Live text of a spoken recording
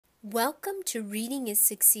Welcome to Reading is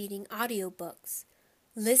Succeeding Audiobooks.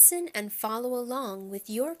 Listen and follow along with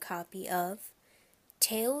your copy of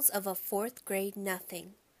Tales of a Fourth Grade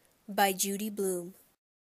Nothing by Judy Blume.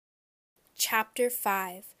 Chapter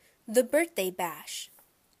 5 The Birthday Bash.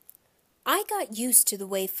 I got used to the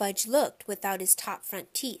way Fudge looked without his top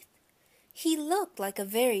front teeth. He looked like a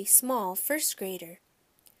very small first grader.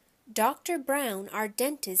 Dr. Brown, our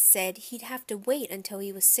dentist, said he'd have to wait until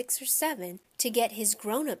he was 6 or 7 to get his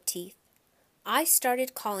grown-up teeth. I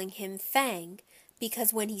started calling him Fang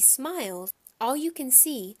because when he smiles, all you can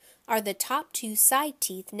see are the top 2 side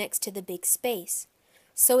teeth next to the big space,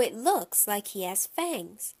 so it looks like he has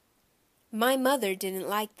fangs. My mother didn't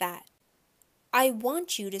like that. "I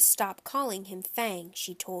want you to stop calling him Fang,"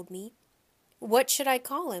 she told me. "What should I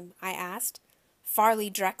call him?" I asked. "Farley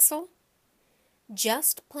Drexel?"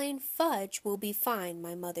 "Just plain Fudge will be fine,"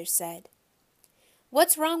 my mother said.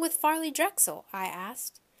 "What's wrong with Farley Drexel?" I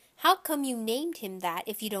asked. "How come you named him that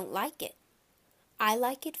if you don't like it?" "I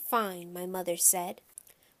like it fine," my mother said.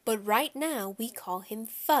 "But right now we call him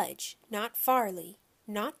Fudge, not Farley,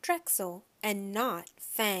 not Drexel, and not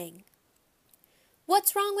Fang."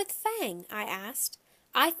 "What's wrong with Fang?" I asked.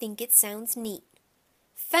 "I think it sounds neat."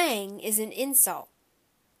 "Fang is an insult."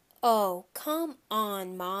 "Oh, come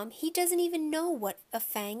on, Mom. He doesn't even know what a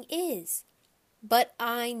fang is." "But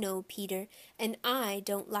I know, Peter, and I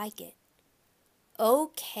don't like it."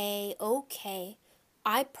 Okay.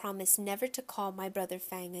 I promise never to call my brother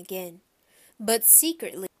Fang again. But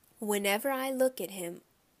secretly, whenever I look at him,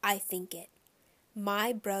 I think it.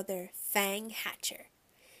 My brother Fang Hatcher.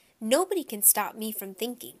 Nobody can stop me from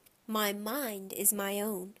thinking. My mind is my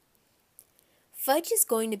own. Fudge is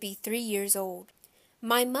going to be 3 years old.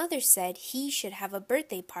 My mother said he should have a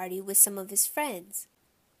birthday party with some of his friends.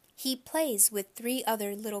 He plays with 3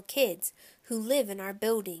 other little kids who live in our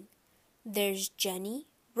building. There's Jenny,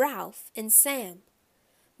 Ralph, and Sam.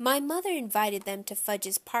 My mother invited them to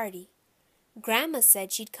Fudge's party. Grandma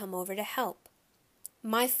said she'd come over to help.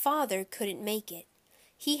 My father couldn't make it.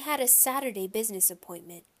 He had a Saturday business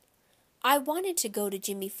appointment. I wanted to go to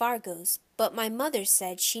Jimmy Fargo's, but my mother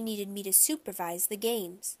said she needed me to supervise the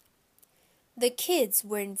games. The kids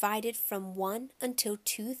were invited from 1 until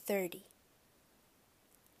 2:30.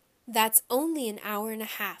 "That's only an hour and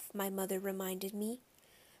a half," my mother reminded me.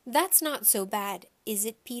 "That's not so bad, is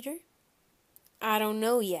it, Peter?" "I don't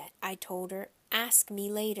know yet," I told her. "Ask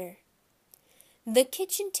me later." The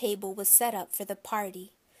kitchen table was set up for the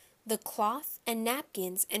party. The cloth and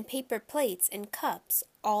napkins and paper plates and cups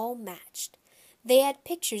all matched. They had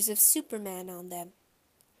pictures of Superman on them.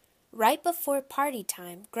 Right before party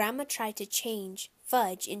time, Grandma tried to change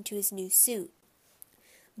Fudge into his new suit.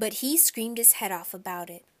 But he screamed his head off about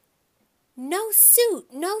it. "No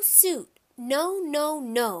suit! No suit!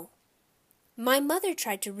 No! My mother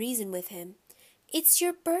tried to reason with him. "It's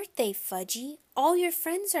your birthday, Fudgy. All your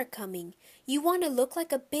friends are coming. You want to look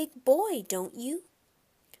like a big boy, don't you?"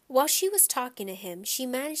 While she was talking to him, she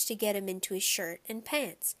managed to get him into his shirt and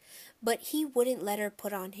pants, but he wouldn't let her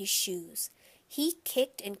put on his shoes. He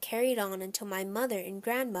kicked and carried on until my mother and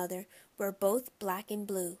grandmother were both black and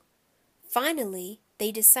blue. Finally, they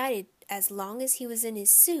decided as long as he was in his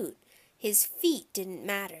suit, his feet didn't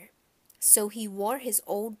matter. So he wore his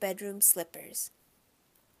old bedroom slippers.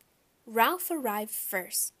 Ralph arrived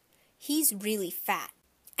first. He's really fat,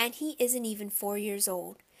 and he isn't even 4 years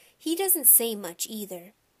old. He doesn't say much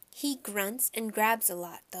either. He grunts and grabs a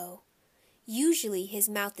lot, though. Usually his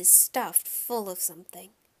mouth is stuffed full of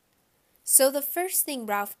something. So the first thing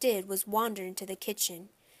Ralph did was wander into the kitchen.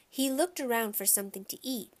 He looked around for something to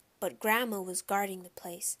eat, but Grandma was guarding the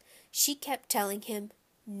place. She kept telling him,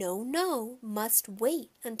 No, must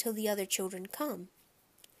wait until the other children come."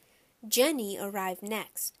 Jenny arrived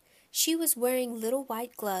next. She was wearing little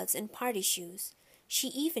white gloves and party shoes. She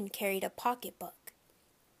even carried a pocketbook.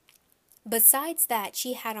 Besides that,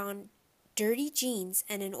 she had on dirty jeans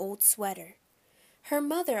and an old sweater. Her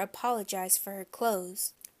mother apologized for her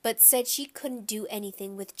clothes, but said she couldn't do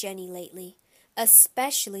anything with Jenny lately,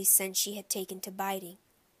 especially since she had taken to biting.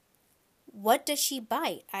 "What does she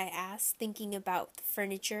bite?" I asked, thinking about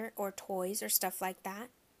furniture or toys or stuff like that.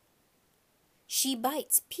 "She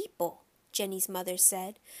bites people," Jenny's mother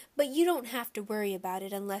said, "but you don't have to worry about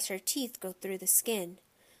it unless her teeth go through the skin.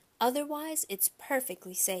 Otherwise, it's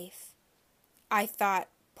perfectly safe." I thought,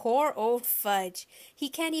 poor old Fudge. He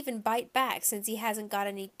can't even bite back since he hasn't got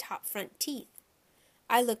any top front teeth.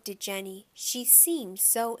 I looked at Jenny. She seemed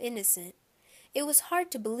so innocent. It was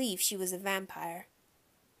hard to believe she was a vampire.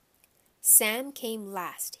 Sam came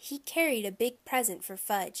last. He carried a big present for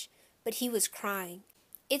Fudge, but he was crying.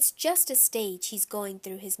 "It's just a stage he's going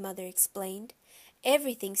through," his mother explained.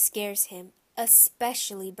 Everything scares him,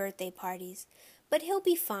 especially birthday parties. But he'll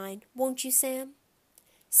be fine, won't you, Sam?"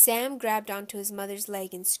 Sam grabbed onto his mother's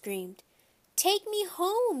leg and screamed, "Take me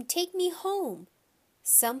home! Take me home!"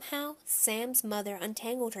 Somehow, Sam's mother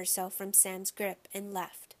untangled herself from Sam's grip and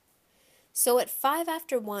left. So at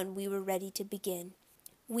 1:05, we were ready to begin.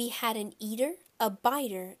 We had an eater, a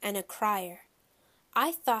biter, and a crier.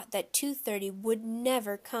 I thought that 2:30 would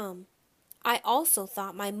never come. I also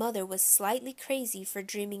thought my mother was slightly crazy for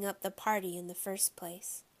dreaming up the party in the first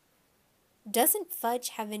place. "Doesn't Fudge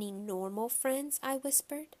have any normal friends?" I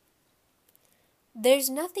whispered. "There's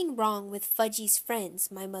nothing wrong with Fudgy's friends,"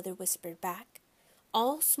 my mother whispered back.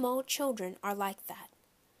 "All small children are like that."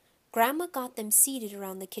 Grandma got them seated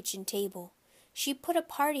around the kitchen table. She put a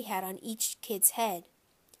party hat on each kid's head.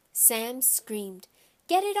 Sam screamed,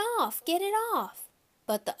 "Get it off! Get it off!"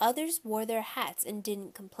 But the others wore their hats and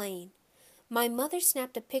didn't complain. My mother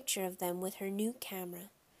snapped a picture of them with her new camera.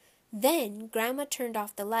 Then Grandma turned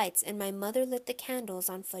off the lights and my mother lit the candles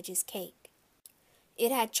on Fudge's cake.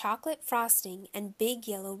 It had chocolate frosting and big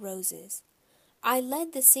yellow roses. I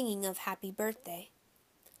led the singing of Happy Birthday.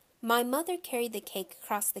 My mother carried the cake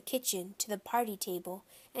across the kitchen to the party table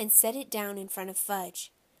and set it down in front of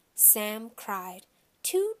Fudge. Sam cried,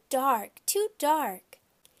 "Too dark, too dark."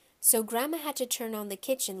 So Grandma had to turn on the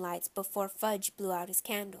kitchen lights before Fudge blew out his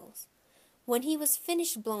candles. When he was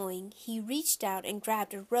finished blowing, he reached out and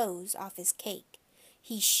grabbed a rose off his cake.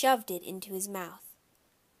 He shoved it into his mouth.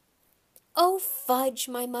 "Oh, Fudge,"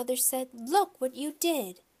 my mother said, "look what you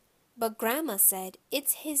did." But Grandma said,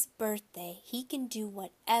 "It's his birthday. He can do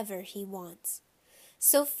whatever he wants."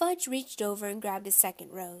 So Fudge reached over and grabbed a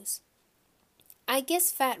second rose. I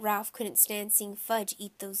guess Fat Ralph couldn't stand seeing Fudge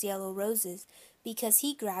eat those yellow roses because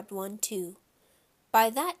he grabbed one too. By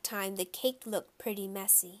that time, the cake looked pretty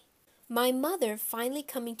messy. My mother, finally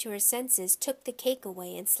coming to her senses, took the cake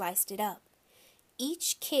away and sliced it up.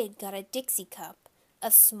 Each kid got a Dixie cup,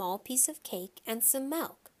 a small piece of cake, and some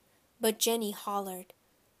milk. But Jenny hollered,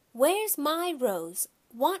 "Where's my rose?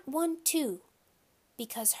 Want one too,"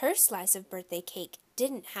 because her slice of birthday cake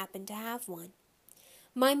didn't happen to have one.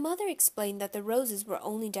 My mother explained that the roses were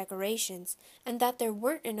only decorations and that there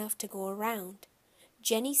weren't enough to go around.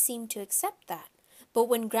 Jenny seemed to accept that, but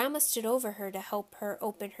when Grandma stood over her to help her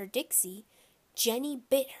open her Dixie, Jenny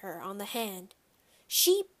bit her on the hand.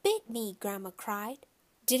 "She bit me," Grandma cried.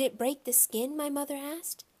 "Did it break the skin?" my mother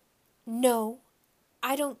asked. "No,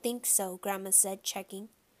 I don't think so," Grandma said, checking.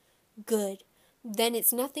 "Good. Then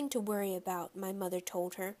it's nothing to worry about," my mother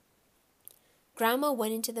told her. Grandma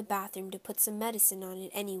went into the bathroom to put some medicine on it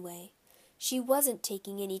anyway. She wasn't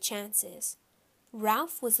taking any chances.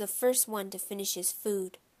 Ralph was the first one to finish his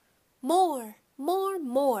food. "More, more,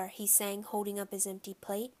 more," he sang, holding up his empty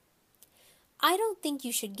plate. "I don't think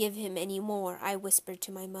you should give him any more," I whispered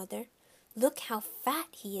to my mother. "Look how fat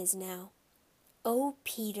he is now." "Oh,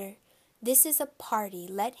 Peter, this is a party.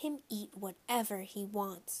 Let him eat whatever he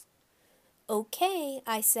wants." "Okay,"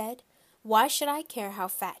 I said. "Why should I care how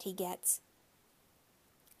fat he gets?"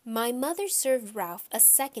 My mother served Ralph a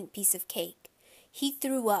second piece of cake. He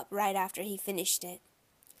threw up right after he finished it.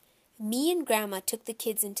 Me and Grandma took the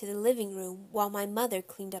kids into the living room while my mother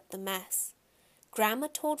cleaned up the mess. Grandma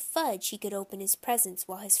told Fudge he could open his presents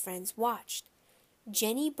while his friends watched.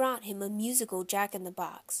 Jenny brought him a musical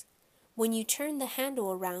Jack-in-the-Box. When you turn the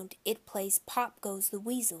handle around, it plays Pop Goes the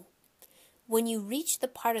Weasel. When you reach the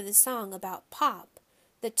part of the song about Pop,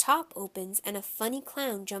 the top opens and a funny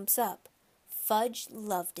clown jumps up. Fudge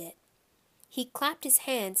loved it. He clapped his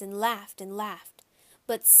hands and laughed,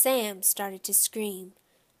 but Sam started to scream.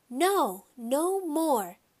 "No, no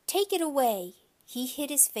more! Take it away!" He hid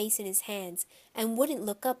his face in his hands and wouldn't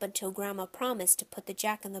look up until Grandma promised to put the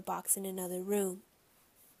Jack-in-the-Box in another room.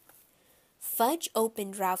 Fudge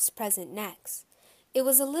opened Ralph's present next. It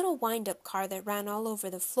was a little wind-up car that ran all over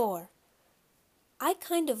the floor. I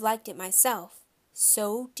kind of liked it myself.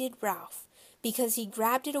 So did Ralph, because he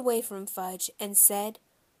grabbed it away from Fudge and said,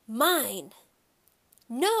 "Mine!"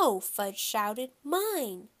 "No!" Fudge shouted.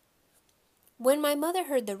 "Mine!" When my mother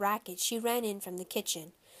heard the racket, she ran in from the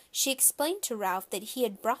kitchen. She explained to Ralph that he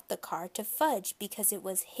had brought the car to Fudge because it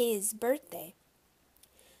was his birthday.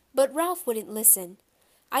 But Ralph wouldn't listen.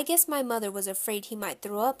 I guess my mother was afraid he might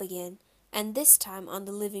throw up again, and this time on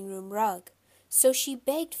the living room rug. So she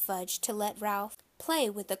begged Fudge to let Ralph play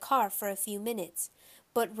with the car for a few minutes.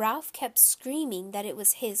 But Ralph kept screaming that it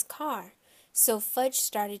was his car, so Fudge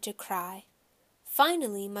started to cry.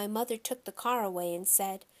 Finally, my mother took the car away and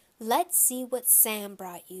said, "Let's see what Sam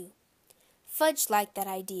brought you." Fudge liked that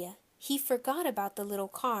idea. He forgot about the little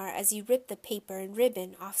car as he ripped the paper and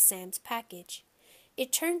ribbon off Sam's package.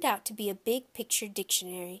 It turned out to be a big picture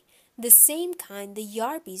dictionary, the same kind the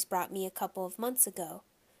Yarbys brought me a couple of months ago.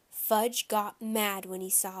 Fudge got mad when he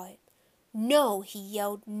saw it. "No," he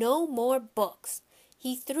yelled, "no more books."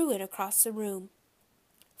 He threw it across the room.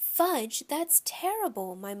 "Fudge, that's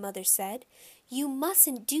terrible," my mother said. "You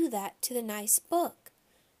mustn't do that to the nice book."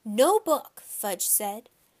 "No book," Fudge said.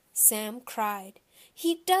 Sam cried.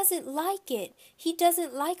 "He doesn't like it. He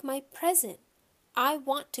doesn't like my present. I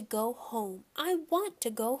want to go home. I want to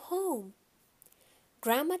go home."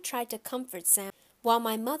 Grandma tried to comfort Sam while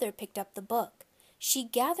my mother picked up the book. She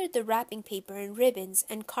gathered the wrapping paper and ribbons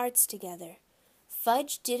and cards together.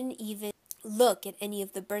 Fudge didn't even look at any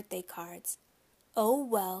of the birthday cards. "Oh,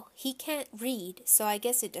 well, he can't read, so I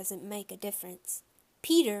guess it doesn't make a difference."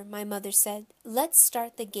 "Peter," my mother said, "let's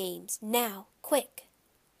start the games. Now, quick."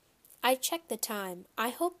 I checked the time. I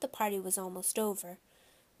hoped the party was almost over.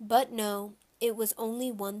 But no, it was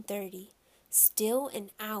only 1:30. Still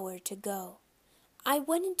an hour to go. I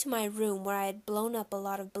went into my room where I had blown up a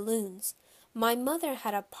lot of balloons. My mother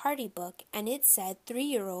had a party book, and it said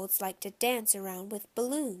 3-year-olds like to dance around with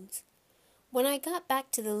balloons. When I got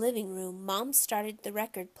back to the living room, Mom started the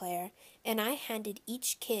record player, and I handed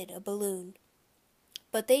each kid a balloon.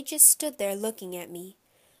 But they just stood there looking at me.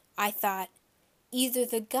 I thought, either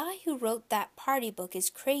the guy who wrote that party book is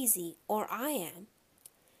crazy, or I am.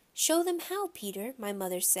 "Show them how, Peter," my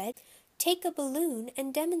mother said. "Take a balloon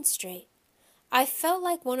and demonstrate." I felt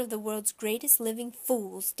like one of the world's greatest living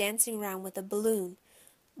fools dancing around with a balloon.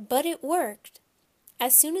 But it worked.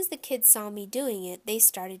 As soon as the kids saw me doing it, they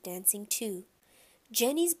started dancing too.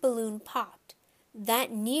 Jenny's balloon popped.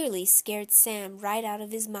 That nearly scared Sam right out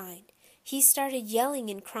of his mind. He started yelling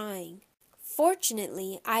and crying.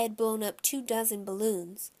 Fortunately, I had blown up 24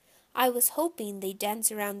 balloons. I was hoping they'd dance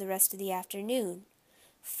around the rest of the afternoon.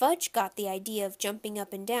 Fudge got the idea of jumping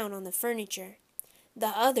up and down on the furniture. The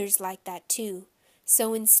others liked that too,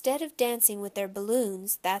 so instead of dancing with their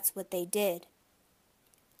balloons, that's what they did.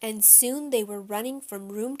 And soon they were running from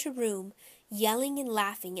room to room, yelling and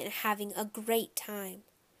laughing and having a great time.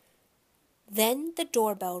 Then the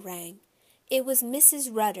doorbell rang. It was Mrs.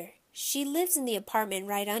 Rudder. She lives in the apartment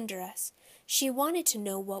right under us. She wanted to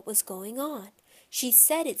know what was going on. She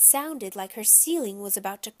said it sounded like her ceiling was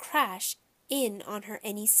about to crash in on her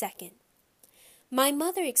any second. My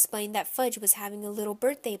mother explained that Fudge was having a little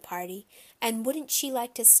birthday party, and wouldn't she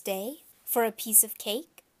like to stay for a piece of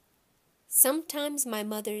cake? Sometimes my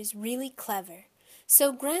mother is really clever,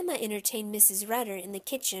 so Grandma entertained Mrs. Rudder in the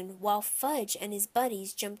kitchen while Fudge and his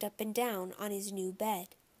buddies jumped up and down on his new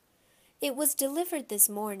bed. It was delivered this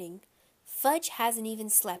morning. Fudge hasn't even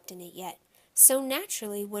slept in it yet, so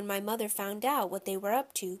naturally when my mother found out what they were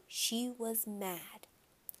up to, she was mad.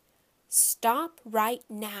 "Stop right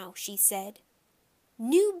now," she said.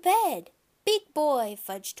 "New bed! Big boy,"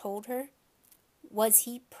 Fudge told her. Was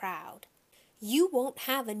he proud? "You won't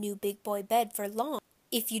have a new big boy bed for long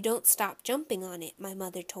if you don't stop jumping on it," my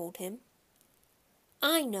mother told him.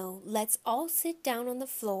 "I know, let's all sit down on the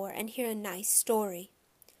floor and hear a nice story."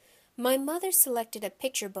 My mother selected a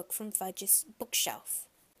picture book from Fudge's bookshelf.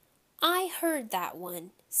 "I heard that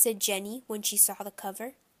one," said Jenny when she saw the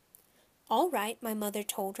cover. "All right," my mother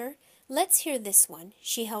told her. "Let's hear this one."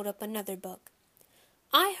 She held up another book.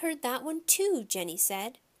 "I heard that one too," Jenny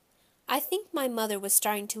said. I think my mother was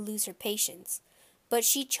starting to lose her patience, but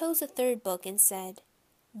she chose a third book and said,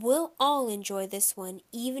 "We'll all enjoy this one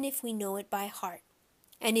even if we know it by heart.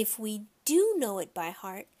 And if we do know it by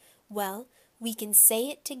heart, well, we can say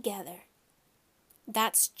it together."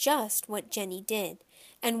 That's just what Jenny did,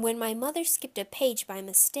 and when my mother skipped a page by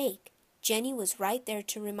mistake, Jenny was right there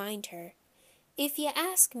to remind her. If you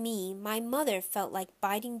ask me, my mother felt like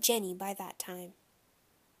biting Jenny by that time.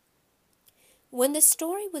 When the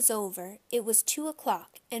story was over, it was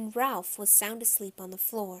 2:00, and Ralph was sound asleep on the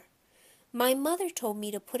floor. My mother told me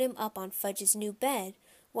to put him up on Fudge's new bed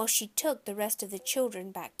while she took the rest of the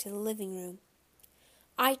children back to the living room.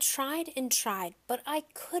 I tried and tried, but I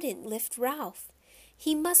couldn't lift Ralph.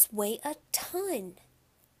 He must weigh a ton.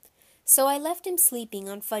 So I left him sleeping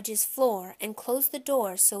on Fudge's floor and closed the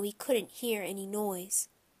door so he couldn't hear any noise.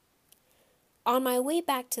 On my way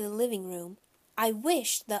back to the living room, I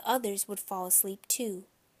wished the others would fall asleep too.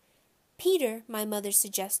 "Peter," my mother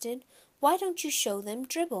suggested, "why don't you show them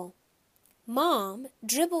Dribble?" "Mom,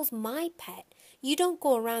 Dribble's my pet. You don't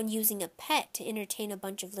go around using a pet to entertain a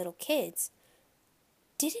bunch of little kids."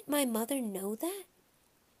 Didn't my mother know that?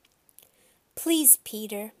 "Please,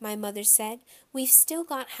 Peter," my mother said, "we've still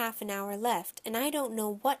got half an hour left, and I don't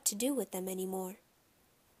know what to do with them anymore."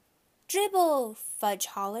 "Dribble!" Fudge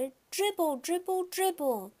hollered. "Dribble, dribble,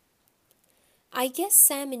 dribble!" I guess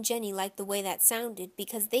Sam and Jenny liked the way that sounded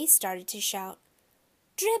because they started to shout,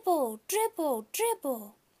 "Dribble, dribble,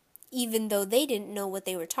 dribble," even though they didn't know what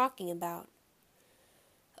they were talking about.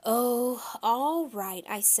 "Oh, all right,"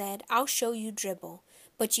 I said. "I'll show you dribble,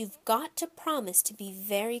 but you've got to promise to be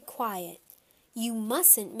very quiet. You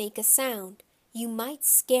mustn't make a sound. You might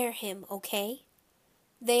scare him, okay?"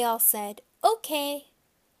 They all said, "Okay."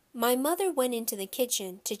 My mother went into the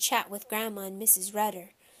kitchen to chat with Grandma and Mrs.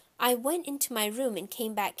 Rudder. I went into my room and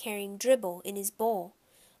came back carrying Dribble in his bowl.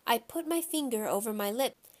 I put my finger over my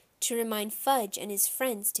lip to remind Fudge and his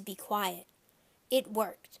friends to be quiet. It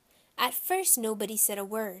worked. At first nobody said a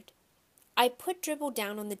word. I put Dribble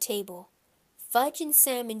down on the table. Fudge and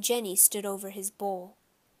Sam and Jenny stood over his bowl.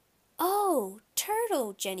 "Oh,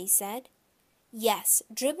 turtle," Jenny said. "Yes,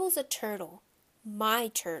 Dribble's a turtle. My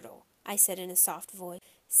turtle," I said in a soft voice.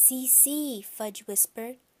 "See," Fudge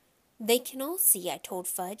whispered. "They can all see," I told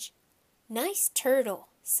Fudge. "Nice turtle,"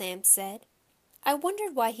 Sam said. I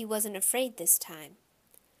wondered why he wasn't afraid this time.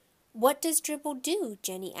 "What does Dribble do?"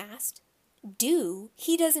 Jenny asked. "Do?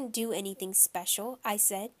 He doesn't do anything special," I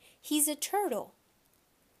said. "He's a turtle.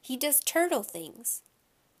 He does turtle things."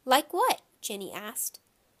 "Like what?" Jenny asked.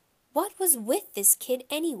 What was with this kid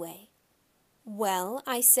anyway? "Well,"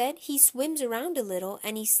 I said, "he swims around a little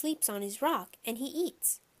and he sleeps on his rock and he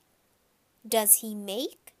eats." "Does he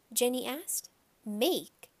make?" Jenny asked.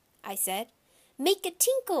 "Make?" I said. "Make a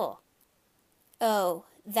tinkle." "Oh,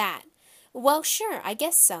 that. Well, sure, I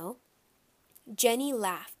guess so." Jenny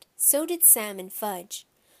laughed. So did Sam and Fudge.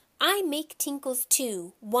 "I make tinkles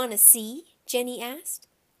too. Wanna see?" Jenny asked.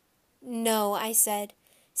 "No," I said.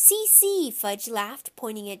 See, Fudge laughed,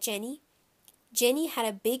 pointing at Jenny. Jenny had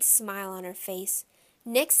a big smile on her face.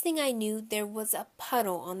 Next thing I knew, there was a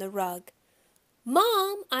puddle on the rug.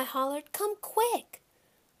 "Mom," I hollered, "come quick."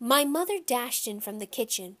 My mother dashed in from the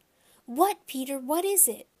kitchen. "What, Peter, what is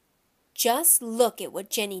it?" "Just look at what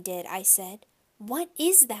Jenny did," I said. "What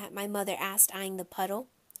is that?" my mother asked, eyeing the puddle.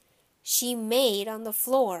 "She made on the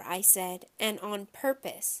floor," I said, "and on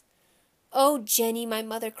purpose." "Oh, Jenny," my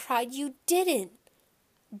mother cried, "you didn't."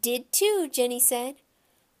 "Did too," Jenny said.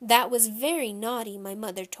 "That was very naughty," my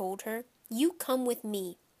mother told her. "You come with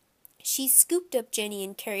me." She scooped up Jenny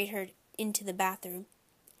and carried her into the bathroom.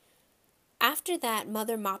 After that,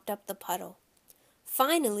 Mother mopped up the puddle.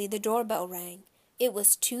 Finally, the doorbell rang. It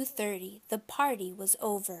was 2:30. The party was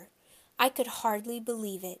over. I could hardly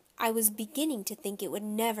believe it. I was beginning to think it would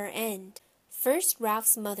never end. First,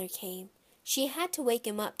 Ralph's mother came. She had to wake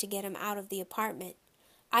him up to get him out of the apartment.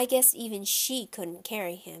 I guess even she couldn't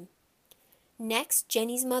carry him. Next,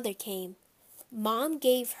 Jenny's mother came. Mom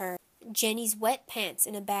gave her Jenny's wet pants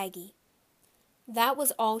in a baggie. That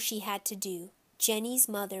was all she had to do. Jenny's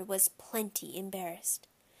mother was plenty embarrassed.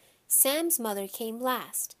 Sam's mother came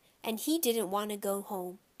last, and he didn't want to go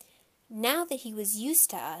home. Now that he was used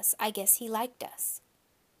to us, I guess he liked us.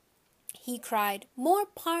 He cried, "More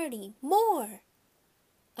party, more!"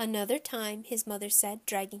 "Another time," his mother said,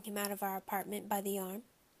 dragging him out of our apartment by the arm.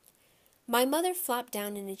 My mother flopped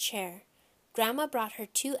down in a chair. Grandma brought her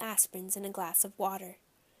 2 aspirins and a glass of water.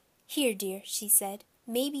 "Here, dear," she said,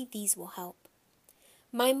 "maybe these will help."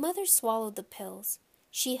 My mother swallowed the pills.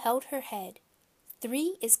 She held her head.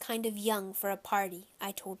 3 is kind of young for a party,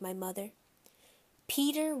 I told my mother.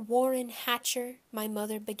 "Peter Warren Hatcher," my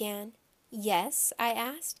mother began. "Yes?" I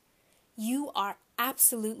asked. "You are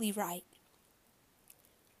absolutely right."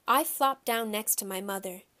 I flopped down next to my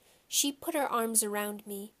mother. She put her arms around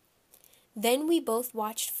me. Then we both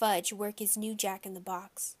watched Fudge work his new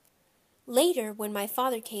jack-in-the-box. Later, when my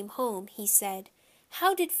father came home, he said,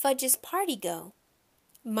 "How did Fudge's party go?"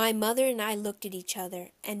 My mother and I looked at each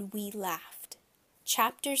other, and we laughed.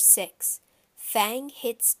 Chapter 6. Fang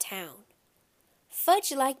Hits Town.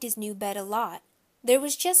 Fudge liked his new bed a lot. There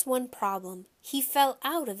was just one problem. He fell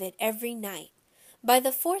out of it every night. By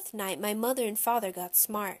the 4th night, my mother and father got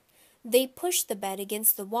smart. They pushed the bed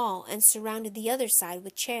against the wall and surrounded the other side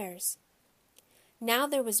with chairs. Now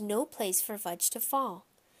there was no place for Fudge to fall.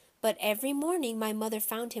 But every morning my mother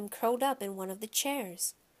found him curled up in one of the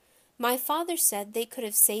chairs. My father said they could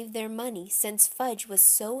have saved their money since Fudge was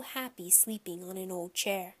so happy sleeping on an old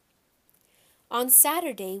chair. On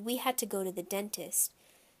Saturday, we had to go to the dentist.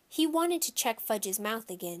 He wanted to check Fudge's mouth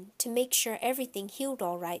again to make sure everything healed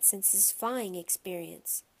all right since his flying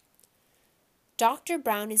experience. Dr.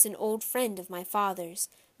 Brown is an old friend of my father's.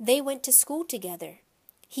 They went to school together.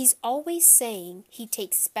 He's always saying he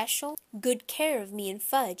takes special, good care of me and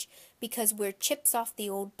Fudge because we're chips off the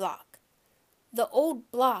old block. The old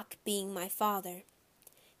block being my father.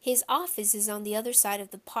 His office is on the other side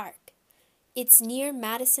of the park. It's near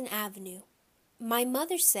Madison Avenue. My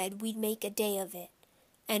mother said we'd make a day of it,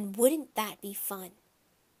 and wouldn't that be fun?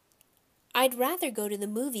 I'd rather go to the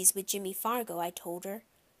movies with Jimmy Fargo, I told her.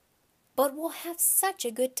 But we'll have such a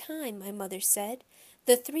good time, my mother said.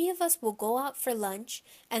 The three of us will go out for lunch,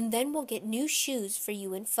 and then we'll get new shoes for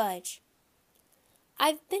you and Fudge.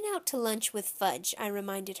 I've been out to lunch with Fudge, I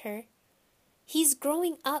reminded her. He's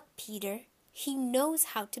growing up, Peter. He knows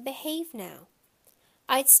how to behave now.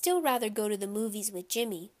 I'd still rather go to the movies with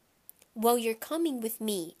Jimmy. Well, you're coming with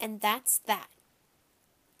me, and that's that.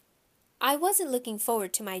 I wasn't looking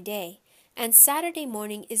forward to my day, and Saturday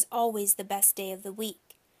morning is always the best day of the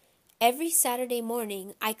week. Every Saturday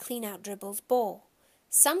morning, I clean out Dribble's bowl.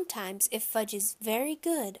 Sometimes, if Fudge is very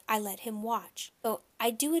good, I let him watch. Oh,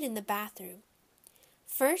 I do it in the bathroom.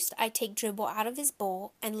 First, I take Dribble out of his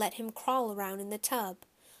bowl and let him crawl around in the tub.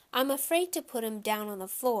 I'm afraid to put him down on the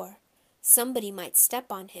floor. Somebody might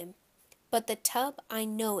step on him. But the tub I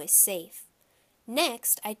know is safe.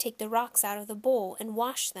 Next, I take the rocks out of the bowl and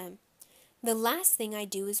wash them. The last thing I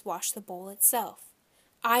do is wash the bowl itself.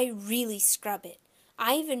 I really scrub it.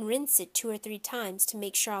 I even rinse it 2 or 3 times to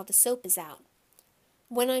make sure all the soap is out.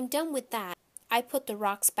 When I'm done with that, I put the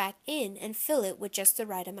rocks back in and fill it with just the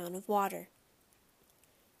right amount of water.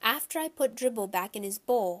 After I put Dribble back in his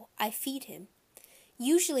bowl, I feed him.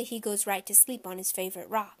 Usually he goes right to sleep on his favorite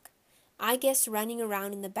rock. I guess running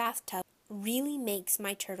around in the bathtub really makes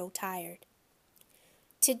my turtle tired.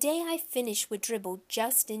 Today I finished with Dribble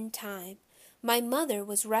just in time. My mother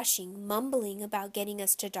was rushing, mumbling about getting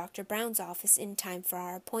us to Dr. Brown's office in time for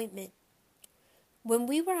our appointment. When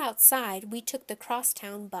we were outside, we took the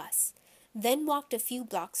crosstown bus, then walked a few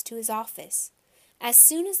blocks to his office. As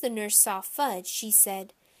soon as the nurse saw Fudge, she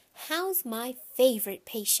said, "How's my favorite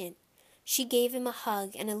patient?" She gave him a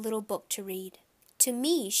hug and a little book to read. To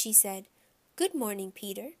me, she said, "Good morning,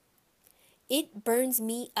 Peter." It burns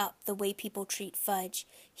me up the way people treat Fudge.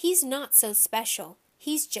 He's not so special.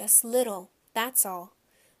 He's just little, that's all.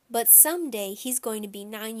 But someday he's going to be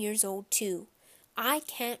 9 years old too. I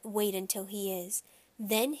can't wait until he is.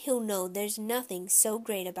 Then he'll know there's nothing so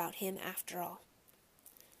great about him after all.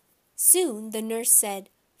 Soon the nurse said,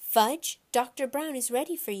 "Fudge, Dr. Brown is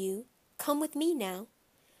ready for you. Come with me now."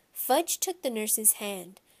 Fudge took the nurse's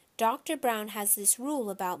hand. Dr. Brown has this rule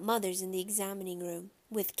about mothers in the examining room,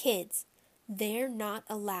 with kids. They're not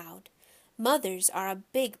allowed. Mothers are a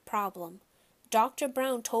big problem. Dr.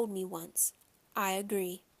 Brown told me once. I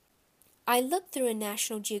agree. I looked through a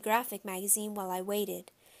National Geographic magazine while I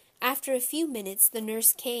waited. After a few minutes, the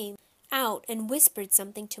nurse came out and whispered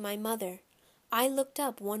something to my mother. I looked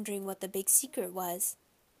up, wondering what the big secret was.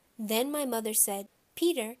 Then my mother said,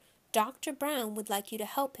 "Peter, Dr. Brown would like you to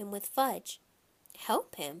help him with Fudge."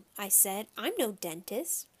 "Help him?" I said. "I'm no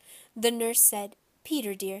dentist." The nurse said,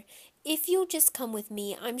 "Peter, dear, if you'll just come with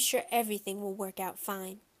me, I'm sure everything will work out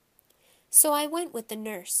fine." So I went with the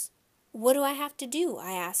nurse. "What do I have to do?"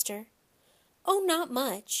 I asked her. "Oh, not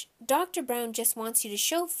much. Dr. Brown just wants you to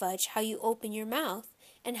show Fudge how you open your mouth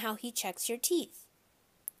and how he checks your teeth."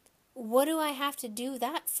 "What do I have to do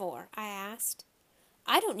that for?" I asked.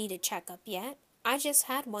 "I don't need a checkup yet. I just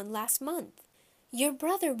had one last month." "Your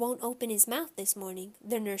brother won't open his mouth this morning,"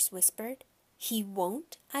 the nurse whispered. "He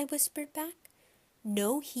won't?" I whispered back.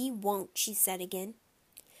 "No, he won't," she said again.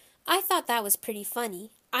 I thought that was pretty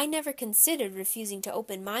funny. I never considered refusing to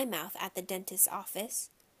open my mouth at the dentist's office.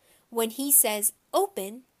 When he says,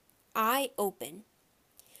 "Open," I open.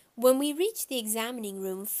 When we reached the examining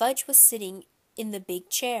room, Fudge was sitting in the big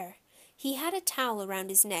chair. He had a towel around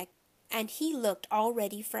his neck, and he looked all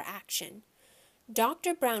ready for action.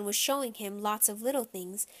 Dr. Brown was showing him lots of little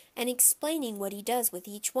things and explaining what he does with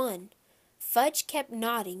each one. Fudge kept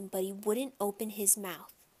nodding, but he wouldn't open his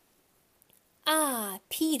mouth. "Ah,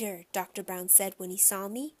 Peter," Dr. Brown said when he saw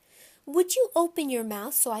me, "would you open your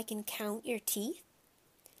mouth so I can count your teeth?"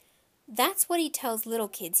 That's what he tells little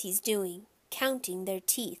kids he's doing, counting their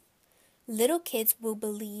teeth. Little kids will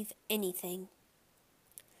believe anything.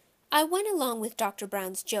 I went along with Dr.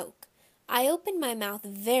 Brown's joke. I opened my mouth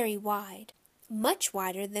very wide, much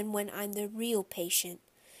wider than when I'm the real patient.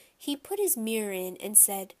 He put his mirror in and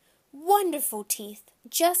said, "Wonderful teeth,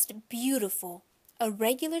 just beautiful, a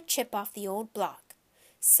regular chip off the old block.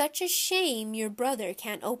 Such a shame your brother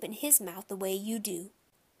can't open his mouth the way you do."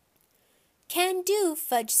 "Can do,"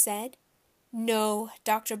 Fudge said. "No,"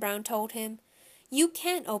 Dr. Brown told him. "You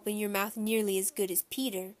can't open your mouth nearly as good as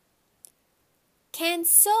Peter." "Can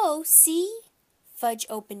so, see?" Fudge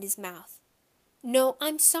opened his mouth. "No,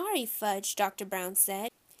 I'm sorry, Fudge," Dr. Brown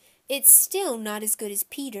said. "It's still not as good as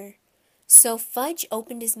Peter." So Fudge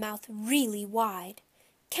opened his mouth really wide.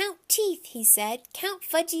 "Count teeth," he said. "Count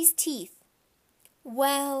Fudgy's teeth."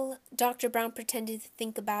 Well, Dr. Brown pretended to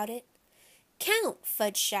think about it. Count,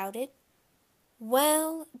 Fudge shouted.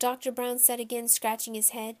 Well, Dr. Brown said again, scratching his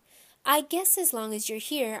head, I guess as long as you're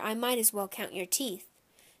here, I might as well count your teeth.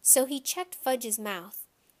 So he checked Fudge's mouth.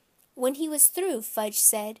 When he was through, Fudge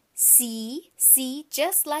said, See,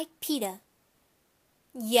 just like Peter.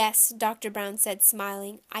 Yes, Dr. Brown said,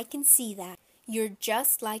 smiling, I can see that. You're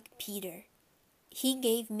just like Peter. He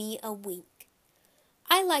gave me a wink.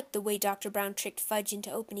 I liked the way Dr. Brown tricked Fudge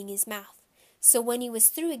into opening his mouth, so when he was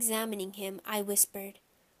through examining him, I whispered,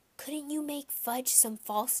 Couldn't you make Fudge some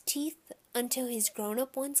false teeth until his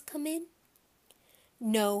grown-up ones come in?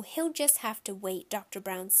 No, he'll just have to wait, Dr.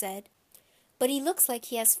 Brown said. But he looks like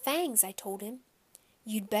he has fangs, I told him.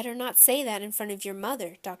 You'd better not say that in front of your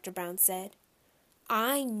mother, Dr. Brown said.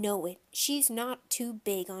 I know it. She's not too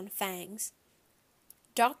big on fangs.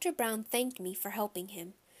 Dr. Brown thanked me for helping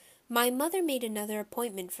him. My mother made another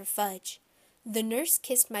appointment for Fudge. The nurse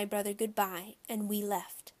kissed my brother goodbye, and we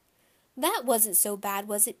left. That wasn't so bad,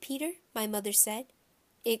 was it, Peter? My mother said.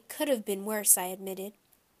 It could have been worse, I admitted.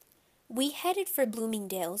 We headed for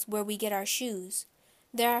Bloomingdale's, where we get our shoes.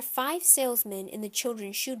 There are 5 salesmen in the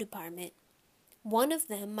children's shoe department. One of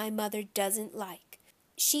them my mother doesn't like.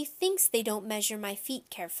 She thinks they don't measure my feet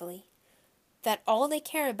carefully, that all they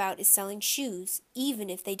care about is selling shoes, even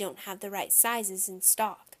if they don't have the right sizes in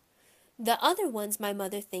stock. The other ones my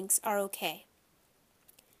mother thinks are okay.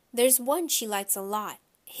 There's one she likes a lot.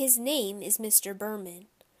 His name is Mr. Berman.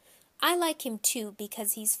 I like him too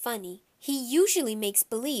because he's funny. He usually makes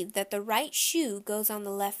believe that the right shoe goes on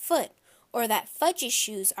the left foot, or that Fudge's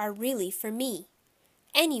shoes are really for me.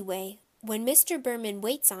 Anyway, when Mr. Berman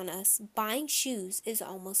waits on us, buying shoes is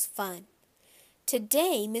almost fun.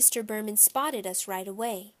 Today, Mr. Berman spotted us right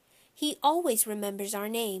away. He always remembers our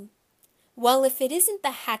name. Well, if it isn't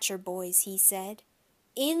the Hatcher boys, he said.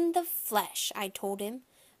 In the flesh, I told him.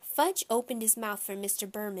 Fudge opened his mouth for Mr.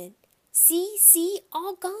 Berman. See,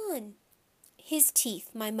 all gone. His teeth,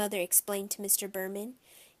 my mother explained to Mr. Berman.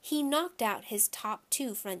 He knocked out his top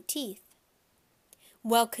 2 front teeth.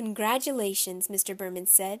 Well, congratulations, Mr. Berman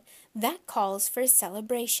said. That calls for a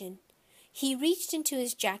celebration. He reached into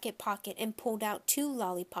his jacket pocket and pulled out 2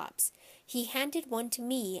 lollipops. He handed one to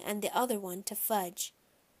me and the other one to Fudge.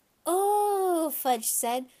 Oh, Fudge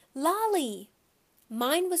said, lolly.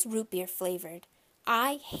 Mine was root beer flavored.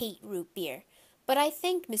 I hate root beer, but I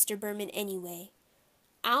thanked Mr. Berman anyway.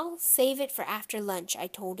 I'll save it for after lunch, I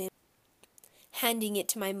told him. Handing it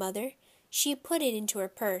to my mother, she put it into her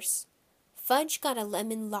purse. Fudge got a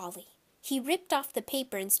lemon lolly. He ripped off the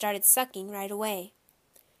paper and started sucking right away.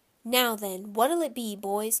 Now then, what'll it be,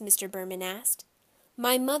 boys? Mr. Berman asked.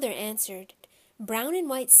 My mother answered, brown and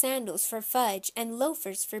white sandals for Fudge and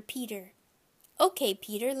loafers for Peter. Okay,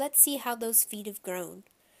 Peter, let's see how those feet have grown.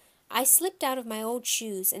 I slipped out of my old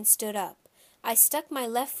shoes and stood up. I stuck my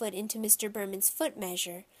left foot into Mr. Berman's foot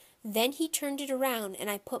measure. Then he turned it around and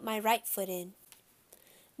I put my right foot in.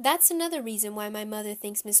 That's another reason why my mother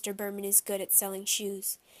thinks Mr. Berman is good at selling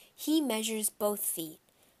shoes. He measures both feet.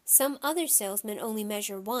 Some other salesmen only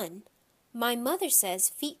measure one. My mother says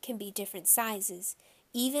feet can be different sizes,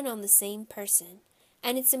 even on the same person,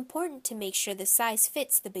 and it's important to make sure the size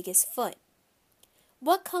fits the biggest foot.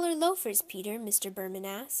 What color loafers, Peter? Mr. Berman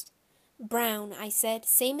asked. Brown, I said,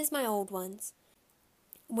 same as my old ones.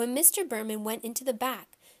 When Mr. Berman went into the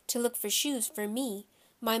back to look for shoes for me,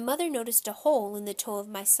 my mother noticed a hole in the toe of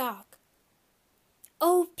my sock.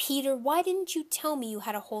 Oh, Peter, why didn't you tell me you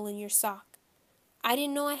had a hole in your sock? I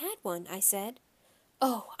didn't know I had one, I said.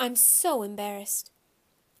 Oh, I'm so embarrassed.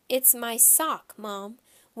 It's my sock, Mom.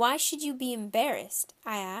 Why should you be embarrassed?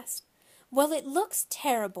 I asked. Well, it looks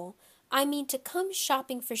terrible. I mean, to come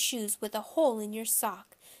shopping for shoes with a hole in your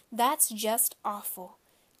sock. That's just awful.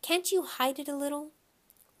 Can't you hide it a little?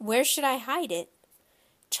 Where should I hide it?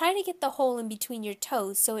 Try to get the hole in between your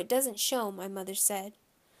toes so it doesn't show, my mother said.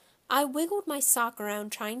 I wiggled my sock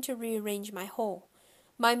around trying to rearrange my hole.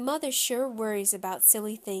 My mother sure worries about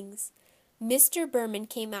silly things. Mr. Berman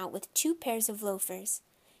came out with 2 pairs of loafers.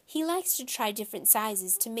 He likes to try different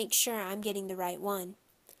sizes to make sure I'm getting the right one.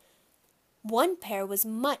 One pair was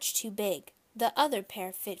much too big. The other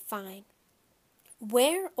pair fit fine.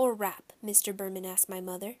 Wear or wrap? Mr. Berman asked my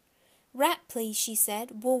mother. Wrap, please, she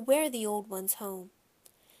said. We'll wear the old ones home.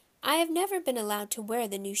 I have never been allowed to wear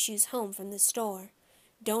the new shoes home from the store.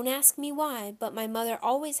 Don't ask me why, but my mother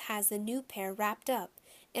always has the new pair wrapped up,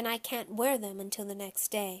 and I can't wear them until the next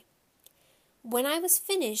day. When I was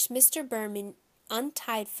finished, Mr. Berman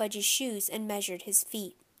untied Fudge's shoes and measured his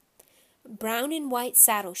feet. Brown and white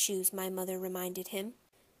saddle shoes, my mother reminded him.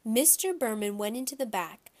 Mr. Berman went into the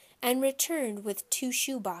back and returned with 2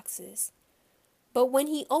 shoe boxes. But when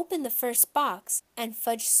he opened the first box and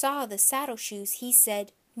Fudge saw the saddle shoes, he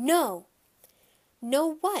said, "No."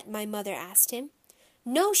 "No what?" my mother asked him.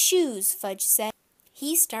 "No shoes," Fudge said.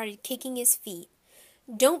 He started kicking his feet.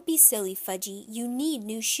 "Don't be silly, Fudgy. You need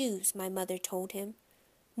new shoes," my mother told him.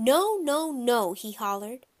 "No, no, no," he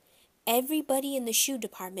hollered. Everybody in the shoe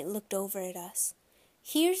department looked over at us.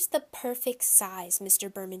 "Here's the perfect size,"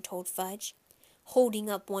 Mr. Berman told Fudge, holding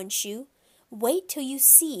up one shoe. "Wait till you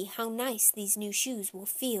see how nice these new shoes will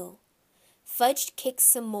feel." Fudge kicked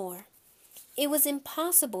some more. It was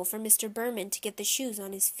impossible for Mr. Berman to get the shoes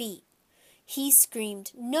on his feet. He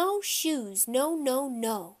screamed, "No shoes, no, no,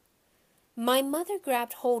 no." My mother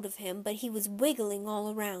grabbed hold of him, but he was wiggling all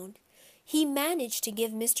around. He managed to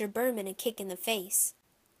give Mr. Berman a kick in the face.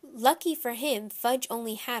 Lucky for him, Fudge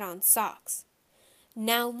only had on socks.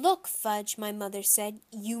 "Now look, Fudge," my mother said,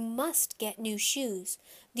 "you must get new shoes.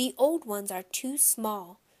 The old ones are too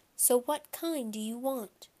small. So what kind do you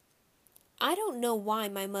want?" I don't know why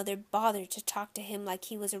my mother bothered to talk to him like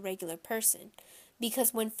he was a regular person,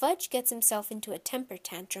 because when Fudge gets himself into a temper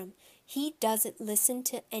tantrum, he doesn't listen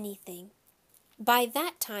to anything. By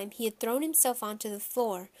that time he had thrown himself onto the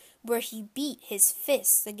floor, where he beat his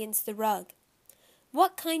fists against the rug.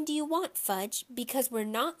 "What kind do you want, Fudge? Because we're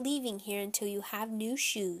not leaving here until you have new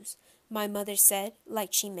shoes," my mother said,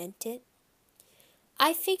 like she meant it.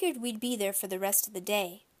 I figured we'd be there for the rest of the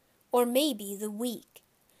day, or maybe the week.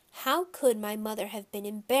 How could my mother have been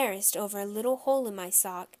embarrassed over a little hole in my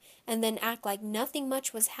sock and then act like nothing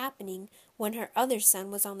much was happening when her other son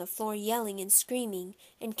was on the floor yelling and screaming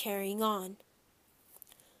and carrying on?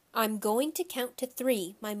 "I'm going to count to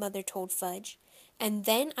 3, my mother told Fudge, "and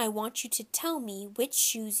then I want you to tell me which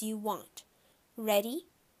shoes you want. Ready?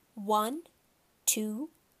 1, 2,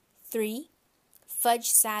 3.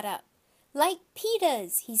 Fudge sat up. "Like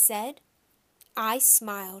Peeta's," he said. I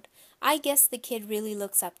smiled. I guess the kid really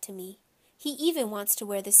looks up to me. He even wants to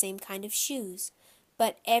wear the same kind of shoes.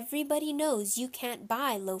 But everybody knows you can't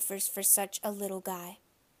buy loafers for such a little guy.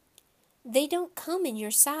 "They don't come in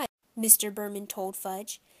your size," Mr. Berman told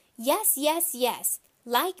Fudge. "Yes, yes, yes.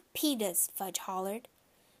 Like Peeta's," Fudge hollered.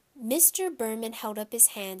 Mr. Berman held up his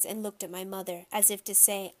hands and looked at my mother, as if to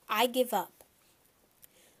say, "I give up."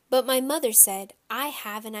 But my mother said, "I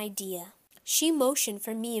have an idea." She motioned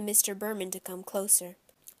for me and Mr. Berman to come closer.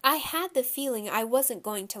 I had the feeling I wasn't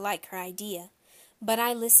going to like her idea, but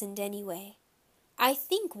I listened anyway. "I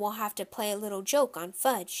think we'll have to play a little joke on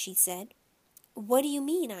Fudge," she said. "What do you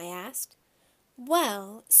mean?" I asked.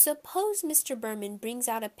 "Well, suppose Mr. Berman brings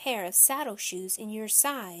out a pair of saddle shoes in your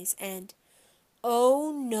size and—"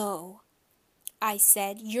 "Oh, no," I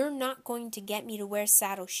said, "you're not going to get me to wear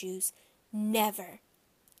saddle shoes. Never."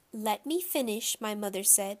 "Let me finish," my mother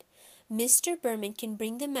said. "Mr. Berman can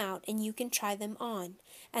bring them out and you can try them on,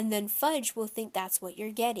 and then Fudge will think that's what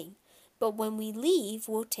you're getting. But when we leave,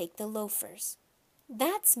 we'll take the loafers."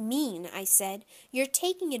 "That's mean," I said. "You're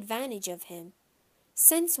taking advantage of him."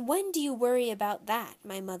 "Since when do you worry about that?"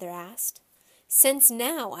 my mother asked. "Since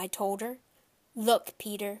now," I told her. "Look,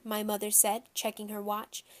 Peter," my mother said, checking her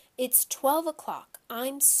watch. "It's 12 o'clock.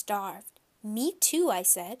 I'm starved." "Me too," I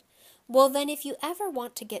said. "Well, then if you ever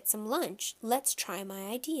want to get some lunch, let's try my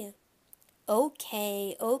idea."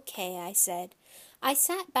 Okay, I said. I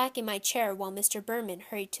sat back in my chair while Mr. Berman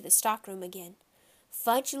hurried to the stockroom again.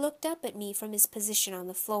 Fudge looked up at me from his position on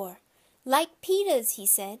the floor. "Like Peeta's," he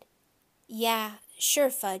said. "Yeah, sure,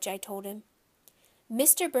 Fudge," I told him.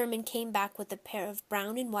 Mr. Berman came back with a pair of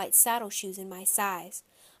brown and white saddle shoes in my size.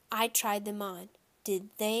 I tried them on. Did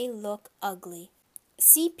they look ugly?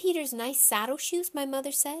 "See Peter's nice saddle shoes?" my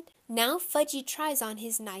mother said. "Now Fudgy tries on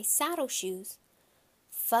his nice saddle shoes."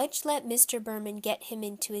 Fudge let Mr. Berman get him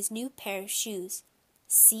into his new pair of shoes.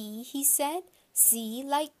 "See," he said. "See,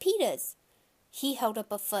 like Peeta's." He held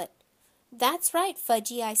up a foot. "That's right,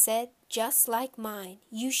 Fudgy," I said. "Just like mine.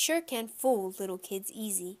 You sure can fool little kids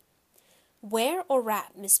easy." "Wear or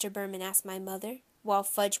wrap?" Mr. Berman asked my mother, while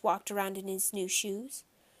Fudge walked around in his new shoes.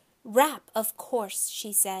 "Wrap, of course,"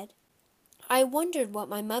 she said. I wondered what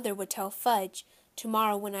my mother would tell Fudge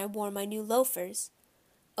tomorrow when I wore my new loafers.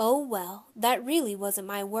 Oh well, that really wasn't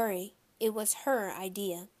my worry. It was her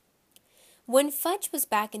idea. When Fudge was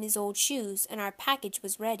back in his old shoes and our package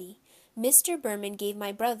was ready, Mr. Berman gave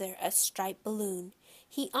my brother a striped balloon.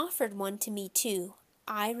 He offered one to me too.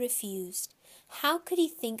 I refused. How could he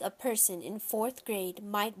think a person in 4th grade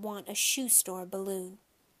might want a shoe store balloon?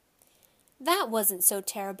 "That wasn't so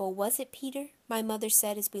terrible, was it, Peter?" my mother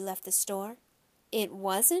said as we left the store. "It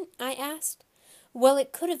wasn't?" I asked. "Well,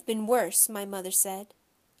 it could have been worse," my mother said.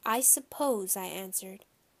 "I suppose," I answered.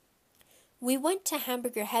 We went to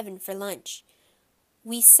Hamburger Heaven for lunch.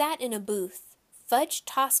 We sat in a booth. Fudge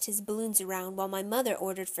tossed his balloons around while my mother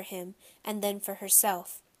ordered for him and then for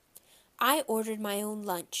herself. I ordered my own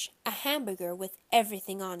lunch, a hamburger with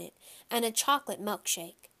everything on it, and a chocolate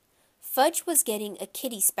milkshake. Fudge was getting a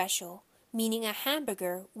kiddie special, meaning a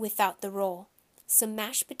hamburger without the roll, some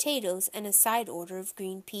mashed potatoes, and a side order of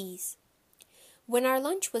green peas. When our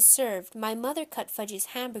lunch was served, my mother cut Fudge's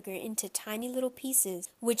hamburger into tiny little pieces,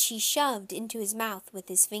 which he shoved into his mouth with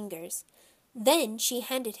his fingers. Then she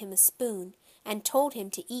handed him a spoon and told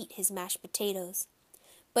him to eat his mashed potatoes.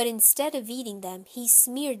 But instead of eating them, he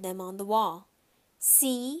smeared them on the wall.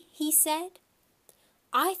 "See," he said.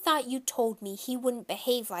 "I thought you told me he wouldn't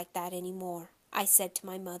behave like that any more," I said to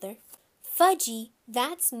my mother. "Fudgy,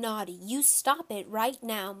 that's naughty. You stop it right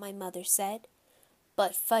now," my mother said.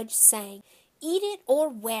 But Fudge sang, "Eat it or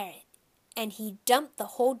wear it," and he dumped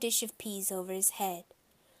the whole dish of peas over his head.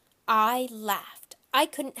 I laughed. I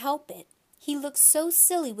couldn't help it. He looked so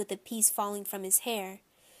silly with the peas falling from his hair.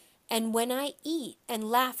 And when I eat and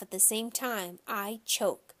laugh at the same time, I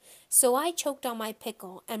choke. So I choked on my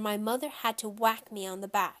pickle, and my mother had to whack me on the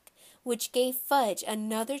back, which gave Fudge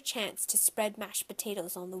another chance to spread mashed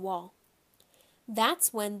potatoes on the wall.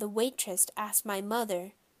 That's when the waitress asked my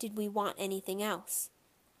mother, did we want anything else?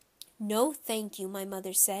 "No, thank you," my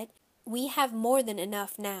mother said. "We have more than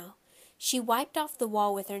enough now." She wiped off the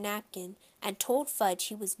wall with her napkin and told Fudge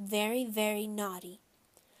he was very, very naughty.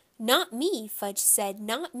 "Not me," Fudge said,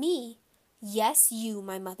 "not me." "Yes, you,"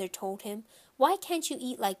 my mother told him. "Why can't you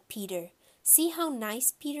eat like Peter? See how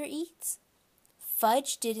nice Peter eats?"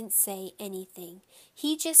 Fudge didn't say anything.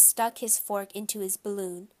 He just stuck his fork into his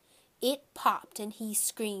balloon. It popped and he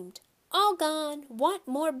screamed, "All gone! Want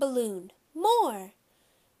more balloon! More!"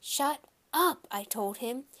 "Shut up," I told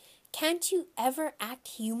him. "Can't you ever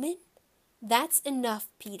act human?" "That's enough,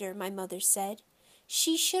 Peter," my mother said.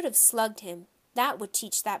 She should have slugged him. That would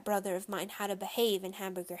teach that brother of mine how to behave in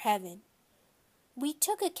hamburger heaven. We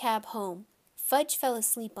took a cab home. Fudge fell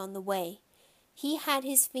asleep on the way. He had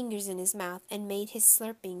his fingers in his mouth and made his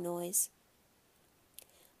slurping noise.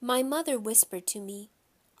 My mother whispered to me,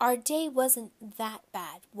 "Our day wasn't that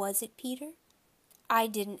bad, was it, Peter?" I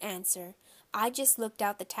didn't answer. I just looked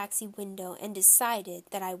out the taxi window and decided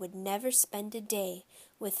that I would never spend a day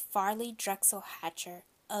with Farley Drexel Hatcher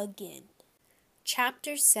again.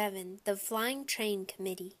 Chapter 7, The Flying Train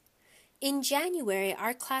Committee. In January,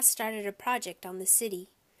 our class started a project on the city.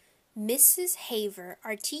 Mrs. Haver,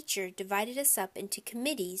 our teacher, divided us up into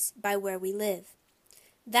committees by where we live.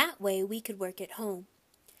 That way we could work at home.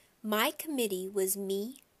 My committee was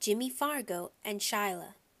me, Jimmy Fargo, and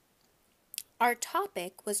Shyla. Our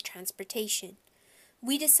topic was transportation.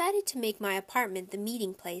 We decided to make my apartment the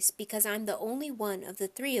meeting place because I'm the only one of the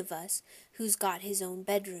three of us who's got his own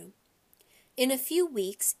bedroom. In a few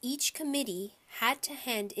weeks, each committee had to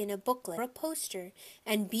hand in a booklet or a poster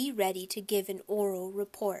and be ready to give an oral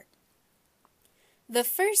report. The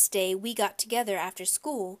first day we got together after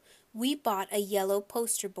school, we bought a yellow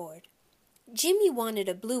poster board. Jimmy wanted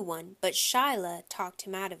a blue one, but Shyla talked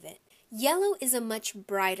him out of it. "Yellow is a much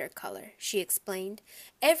brighter color," she explained.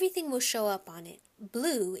 "Everything will show up on it.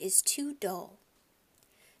 Blue is too dull."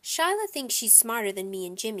 Shyla thinks she's smarter than me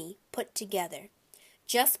and Jimmy, put together,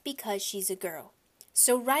 just because she's a girl.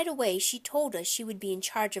 So right away she told us she would be in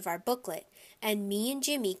charge of our booklet, and me and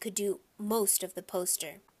Jimmy could do most of the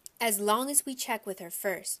poster, as long as we check with her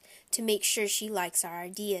first to make sure she likes our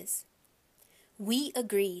ideas. We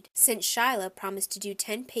agreed, since Shyla promised to do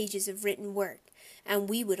 10 pages of written work, and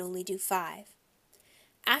we would only do 5.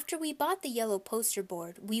 After we bought the yellow poster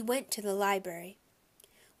board, we went to the library.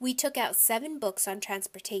 We took out 7 books on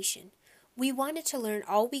transportation. We wanted to learn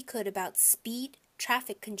all we could about speed,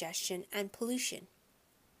 traffic congestion, and pollution.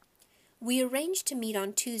 We arranged to meet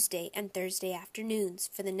on Tuesday and Thursday afternoons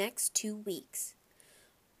for the next 2 weeks.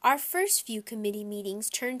 Our first few committee meetings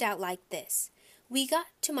turned out like this. We got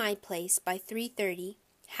to my place by 3:30,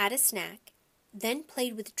 had a snack, then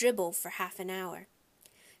played with dribble for half an hour.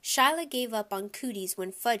 Shyla gave up on cooties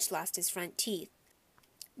when Fudge lost his front teeth.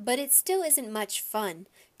 But it still isn't much fun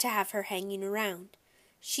to have her hanging around.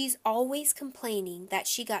 She's always complaining that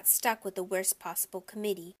she got stuck with the worst possible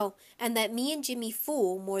committee. Oh, and that me and Jimmy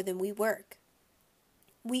fool more than we work.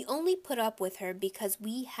 We only put up with her because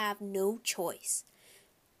we have no choice.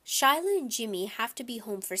 Shyla and Jimmy have to be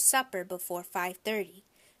home for supper before 5:30,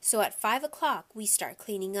 so at 5 o'clock we start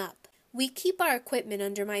cleaning up. We keep our equipment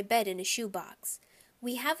under my bed in a shoebox.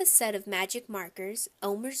 We have a set of magic markers,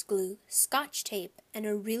 Elmer's glue, Scotch tape, and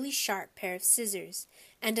a really sharp pair of scissors,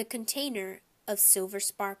 and a container of silver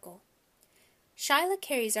sparkle. Shyla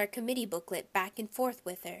carries our committee booklet back and forth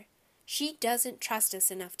with her. She doesn't trust us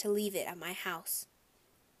enough to leave it at my house.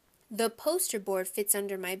 The poster board fits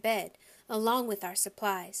under my bed, along with our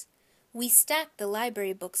supplies. We stack the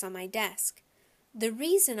library books on my desk. The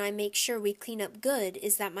reason I make sure we clean up good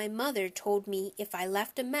is that my mother told me if I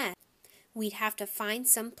left a mess, we'd have to find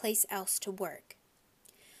someplace else to work.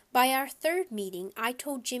 By our third meeting, I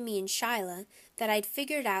told Jimmy and Shyla that I'd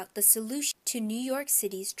figured out the solution to New York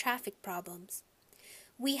City's traffic problems.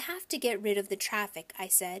 We have to get rid of the traffic, I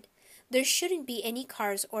said. There shouldn't be any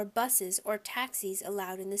cars or buses or taxis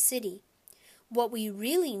allowed in the city. What we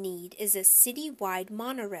really need is a city-wide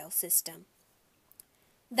monorail system.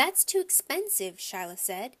 That's too expensive, Shyla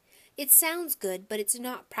said. It sounds good, but it's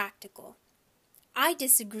not practical. I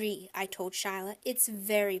disagree, I told Shyla. It's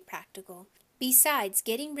very practical. Besides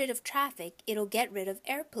getting rid of traffic, it'll get rid of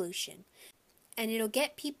air pollution, and it'll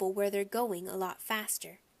get people where they're going a lot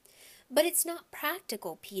faster. But it's not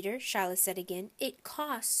practical, Peter, Shyla said again. It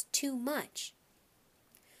costs too much.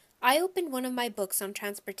 I opened one of my books on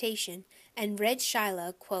transportation and read Shyla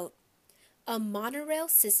a quote. A monorail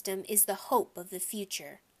system is the hope of the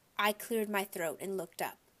future. I cleared my throat and looked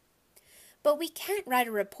up. But we can't write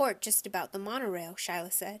a report just about the monorail,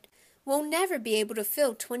 Shyla said. We'll never be able to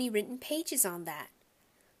fill 20 written pages on that.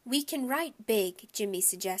 We can write big, Jimmy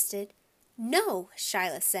suggested. No,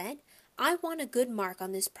 Shyla said. I want a good mark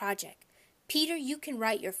on this project. Peter, you can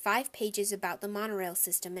write your 5 pages about the monorail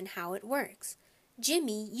system and how it works.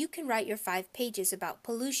 Jimmy, you can write your 5 pages about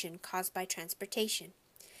pollution caused by transportation.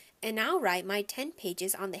 And I'll write my 10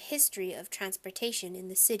 pages on the history of transportation in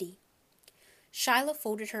the city. Shyla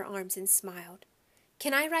folded her arms and smiled.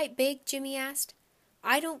 Can I write big? Jimmy asked.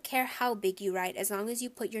 I don't care how big you write as long as you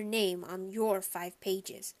put your name on your 5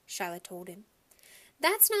 pages, Shyla told him.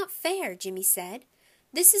 That's not fair, Jimmy said.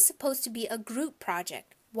 This is supposed to be a group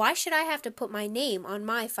project. Why should I have to put my name on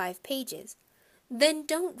my 5 pages? Then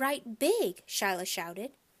don't write big, Shyla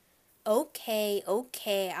shouted. Okay,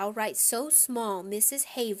 I'll write so small Mrs.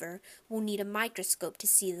 Haver will need a microscope to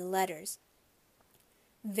see the letters.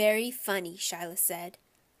 Very funny, Shyla said.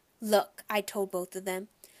 Look, I told both of them,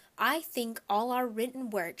 I think all our written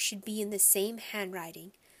work should be in the same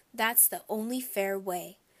handwriting. That's the only fair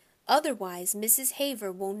way. Otherwise, Mrs.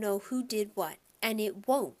 Haver will know who did what, and it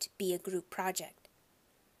won't be a group project.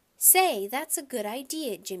 Say, that's a good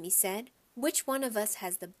idea, Jimmy said. Which one of us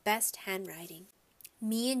has the best handwriting?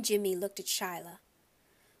 Me and Jimmy looked at Shyla.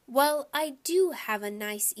 Well, I do have a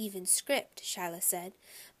nice even script, Shyla said,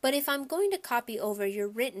 but if I'm going to copy over your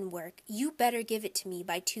written work, you better give it to me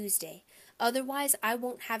by Tuesday. Otherwise, I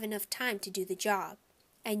won't have enough time to do the job.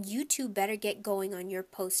 And you two better get going on your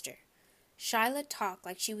poster. Shyla talked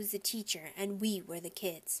like she was the teacher and we were the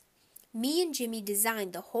kids. Me and Jimmy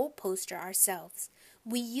designed the whole poster ourselves.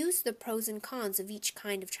 We used the pros and cons of each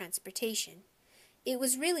kind of transportation. It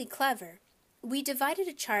was really clever. We divided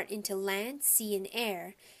a chart into land, sea, and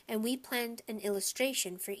air, and we planned an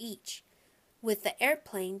illustration for each, with the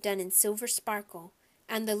airplane done in silver sparkle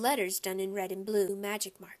and the letters done in red and blue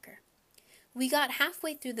magic marker. We got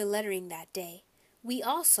halfway through the lettering that day. We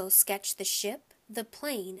also sketched the ship, the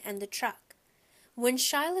plane, and the truck. When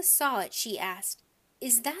Shyla saw it, she asked,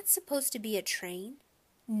 Is that supposed to be a train?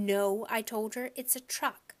 No, I told her, it's a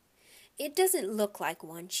truck. It doesn't look like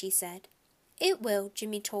one, she said. It will,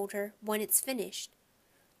 Jimmy told her, when it's finished.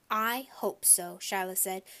 I hope so, Shyla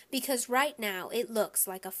said, because right now it looks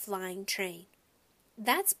like a flying train.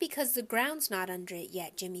 That's because the ground's not under it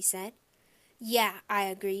yet, Jimmy said. Yeah, I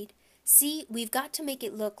agreed. See, we've got to make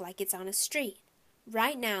it look like it's on a street.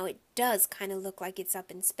 Right now it does kind of look like it's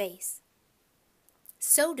up in space.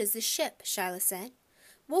 So does the ship, Shyla said.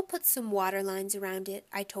 We'll put some water lines around it,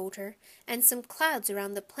 I told her, and some clouds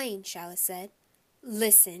around the plane, Shyla said.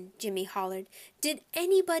 Listen, Jimmy hollered, did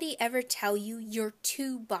anybody ever tell you you're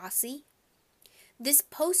too bossy? This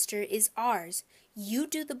poster is ours. You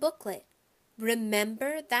do the booklet.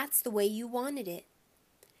 Remember, that's the way you wanted it.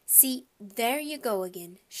 See, there you go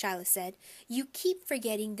again, Shyla said. You keep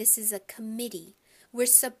forgetting this is a committee. We're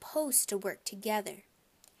supposed to work together.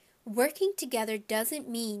 Working together doesn't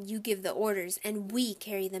mean you give the orders and we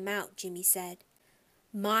carry them out, Jimmy said.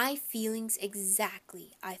 My feelings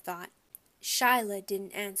exactly, I thought. Shyla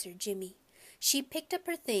didn't answer Jimmy. She picked up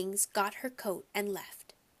her things, got her coat, and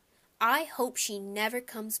left. I hope she never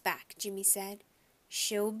comes back, Jimmy said.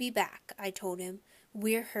 She'll be back, I told him.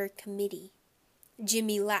 We're her committee.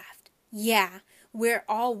 Jimmy laughed. Yeah, we're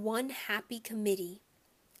all one happy committee.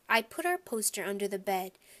 I put our poster under the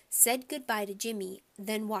bed, said goodbye to Jimmy,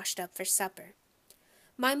 then washed up for supper.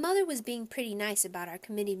 My mother was being pretty nice about our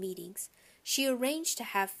committee meetings. She arranged to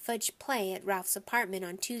have fudge play at Ralph's apartment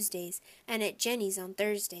on Tuesdays and at Jenny's on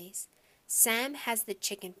Thursdays. Sam has the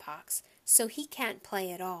chicken pox, so he can't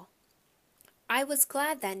play at all. I was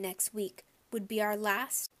glad that next week would be our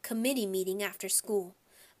last committee meeting after school.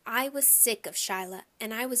 I was sick of Shyla,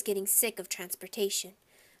 and I was getting sick of transportation.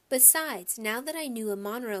 Besides, now that I knew a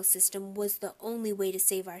monorail system was the only way to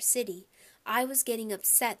save our city, I was getting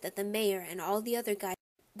upset that the mayor and all the other guys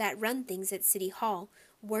that run things at City Hall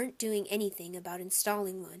weren't doing anything about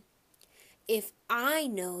installing one. If I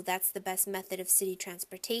know that's the best method of city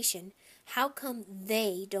transportation, how come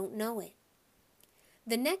they don't know it?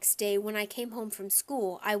 The next day when I came home from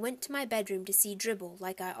school, I went to my bedroom to see Dribble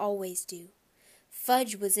like I always do.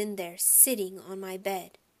 Fudge was in there, sitting on my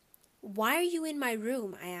bed. "Why are you in my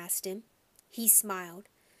room?" I asked him. He smiled.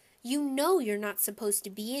 "You know you're not supposed to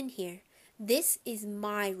be in here. This is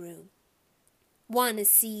my room." "Want to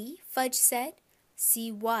see?" Fudge said.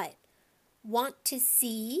 "See what?" "Want to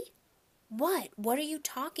see?" "What? What are you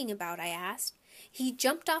talking about?" I asked. He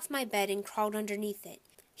jumped off my bed and crawled underneath it.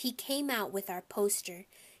 He came out with our poster.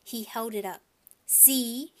 He held it up.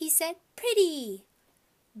 "See?" he said. "Pretty."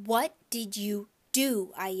 "What did you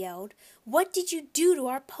do?" I yelled. "What did you do to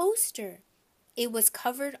our poster?" It was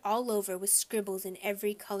covered all over with scribbles in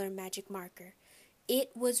every color magic marker.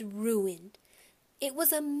 It was ruined. It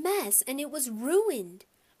was a mess, and it was ruined.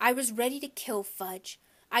 I was ready to kill Fudge.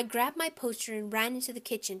 I grabbed my poster and ran into the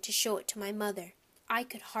kitchen to show it to my mother. I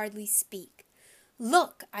could hardly speak.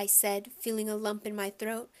 "Look," I said, feeling a lump in my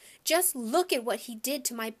throat. "Just look at what he did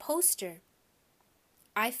to my poster."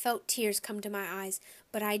 I felt tears come to my eyes,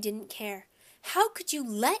 but I didn't care. "How could you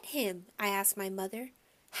let him?" I asked my mother.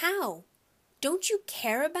 "How? Don't you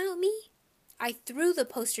care about me?" I threw the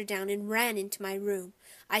poster down and ran into my room.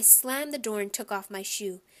 I slammed the door and took off my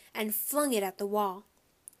shoe and flung it at the wall.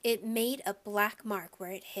 It made a black mark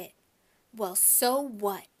where it hit. Well, so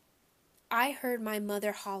what? I heard my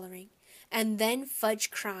mother hollering, and then Fudge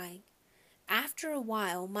crying. After a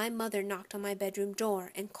while, my mother knocked on my bedroom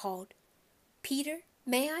door and called, "Peter,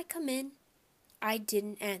 may I come in?" I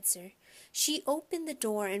didn't answer. She opened the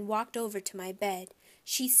door and walked over to my bed.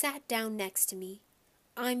 She sat down next to me.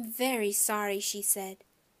 "I'm very sorry," she said.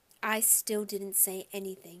 I still didn't say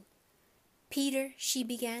anything. "Peter," she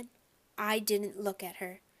began. I didn't look at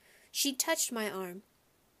her. She touched my arm.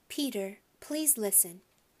 "Peter, please listen.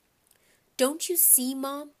 Don't you see,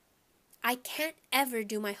 Mom? I can't ever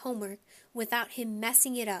do my homework without him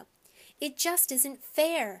messing it up. It just isn't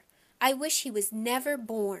fair. I wish he was never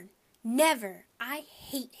born. Never. I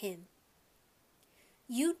hate him."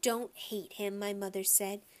 "You don't hate him," my mother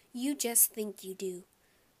said. "You just think you do."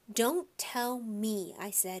 "Don't tell me,"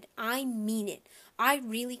 I said. "I mean it. I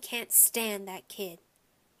really can't stand that kid."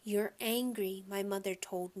 "You're angry," my mother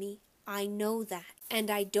told me. "I know that, and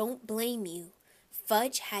I don't blame you.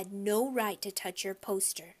 Fudge had no right to touch your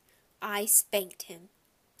poster. I spanked him."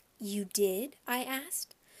 "You did?" I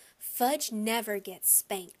asked. "Fudge never gets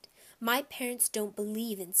spanked. My parents don't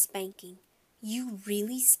believe in spanking." "You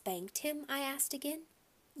really spanked him?" I asked again.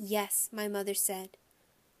 "Yes," my mother said.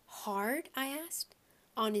 "Hard?" I asked.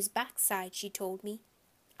 "On his backside," she told me.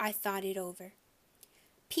 I thought it over.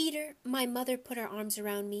 "Peter," my mother put her arms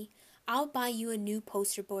around me, "I'll buy you a new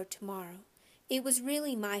poster board tomorrow. It was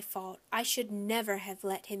really my fault. I should never have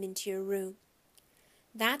let him into your room."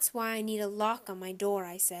 "That's why I need a lock on my door,"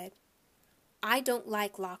 I said. "I don't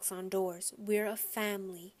like locks on doors. We're a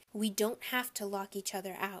family. We don't have to lock each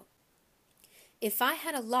other out." "If I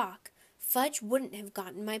had a lock, Fudge wouldn't have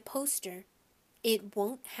gotten my poster." "It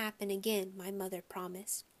won't happen again," my mother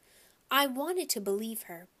promised. I wanted to believe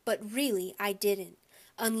her, but really I didn't.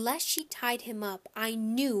 Unless she tied him up, I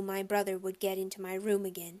knew my brother would get into my room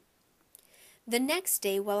again. The next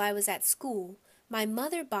day, while I was at school, my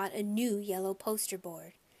mother bought a new yellow poster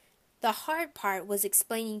board. The hard part was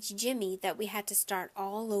explaining to Jimmy that we had to start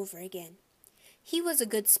all over again. He was a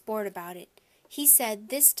good sport about it. He said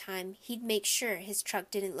this time he'd make sure his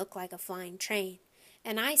truck didn't look like a flying train,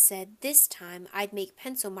 and I said this time I'd make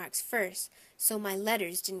pencil marks first so my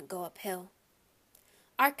letters didn't go uphill.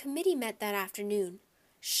 Our committee met that afternoon.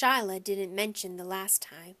 Shyla didn't mention the last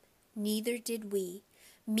time. Neither did we.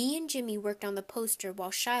 Me and Jimmy worked on the poster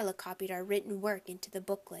while Shyla copied our written work into the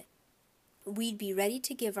booklet. We'd be ready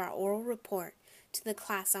to give our oral report to the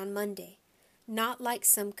class on Monday, not like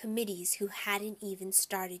some committees who hadn't even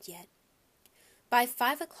started yet. By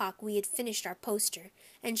 5 o'clock we had finished our poster,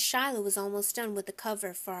 and Shyla was almost done with the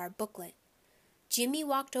cover for our booklet. Jimmy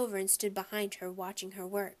walked over and stood behind her, watching her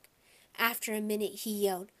work. After a minute he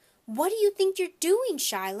yelled, "What do you think you're doing,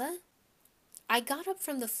 Shyla?" I got up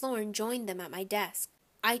from the floor and joined them at my desk.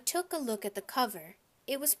 I took a look at the cover.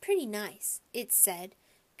 It was pretty nice. It said,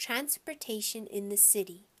 "Transportation in the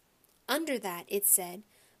City." Under that it said,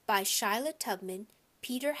 "By Shyla Tubman,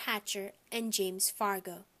 Peter Hatcher, and James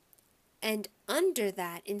Fargo." and under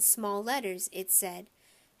that, in small letters, it said,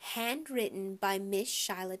 "Handwritten by Miss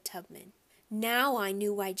Shyla Tubman." Now I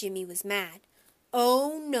knew why Jimmy was mad.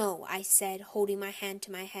 "Oh, no," I said, holding my hand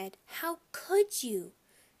to my head. "How could you?"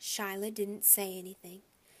 Shyla didn't say anything.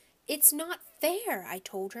 "It's not fair," I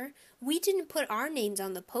told her. "We didn't put our names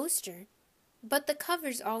on the poster." "But the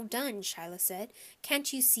cover's all done," Shyla said.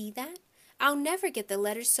 "Can't you see that? I'll never get the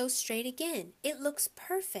letters so straight again. It looks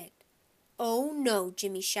perfect." "Oh, no,"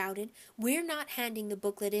 Jimmy shouted. "We're not handing the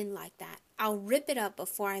booklet in like that. I'll rip it up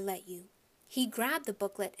before I let you." He grabbed the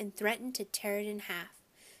booklet and threatened to tear it in half.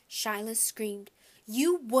 Shyla screamed,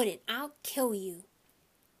 "You wouldn't! I'll kill you!"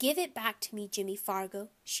 "Give it back to me, Jimmy Fargo."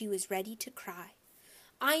 She was ready to cry.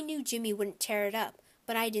 I knew Jimmy wouldn't tear it up,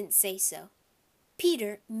 but I didn't say so.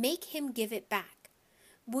 "Peter, make him give it back."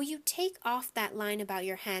 "Will you take off that line about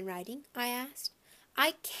your handwriting?" I asked.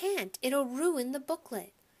 "I can't. It'll ruin the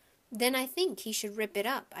booklet." "Then I think he should rip it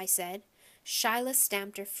up," I said. Shyla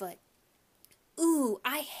stamped her foot. "Ooh,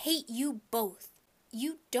 I hate you both."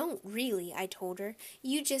 "You don't really," I told her.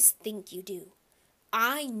 "You just think you do."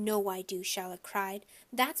 "I know I do," Shyla cried.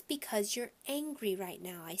 "That's because you're angry right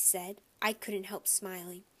now," I said. I couldn't help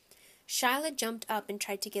smiling. Shyla jumped up and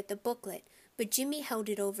tried to get the booklet, but Jimmy held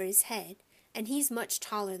it over his head, and he's much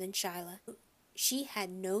taller than Shyla. She had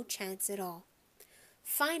no chance at all.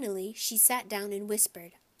 Finally, she sat down and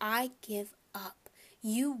whispered, "I give up.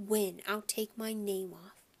 You win. I'll take my name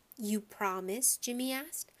off." "You promise?" Jimmy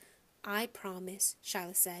asked. "I promise,"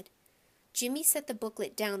 Shyla said. Jimmy set the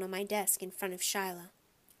booklet down on my desk in front of Shyla.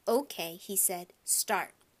 "Okay," he said.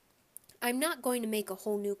 "Start." "I'm not going to make a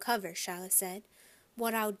whole new cover," Shyla said.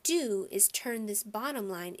 "What I'll do is turn this bottom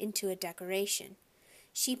line into a decoration."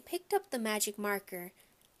 She picked up the magic marker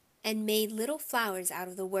and made little flowers out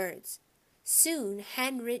of the words. Soon,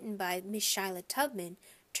 handwritten by Miss Shyla Tubman,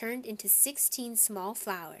 turned into 16 small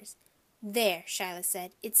flowers. "There," Shyla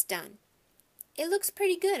said, "it's done." "It looks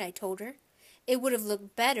pretty good," I told her. "It would have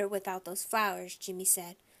looked better without those flowers," Jimmy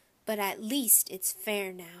said, "but at least it's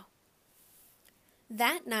fair now."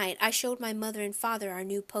 That night, I showed my mother and father our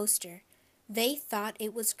new poster. They thought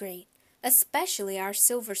it was great, especially our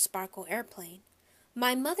silver sparkle airplane.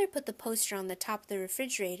 My mother put the poster on the top of the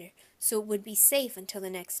refrigerator so it would be safe until the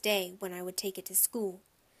next day when I would take it to school.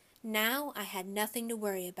 Now I had nothing to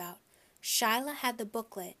worry about. Shyla had the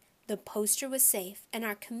booklet, the poster was safe, and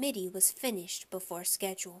our committee was finished before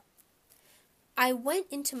schedule. I went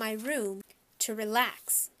into my room to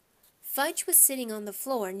relax. Fudge was sitting on the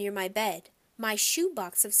floor near my bed. My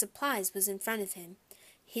shoebox of supplies was in front of him.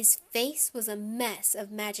 His face was a mess of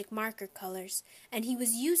magic marker colors, and he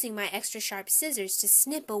was using my extra sharp scissors to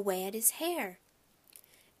snip away at his hair.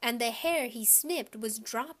 And the hair he snipped was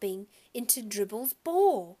dropping into Dribble's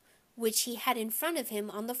bowl, which he had in front of him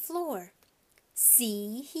on the floor.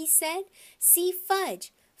 "See," he said. "See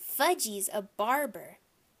Fudge. Fudgy's a barber."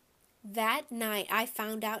 That night I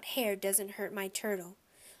found out hair doesn't hurt my turtle.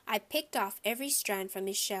 I picked off every strand from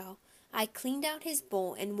his shell. I cleaned out his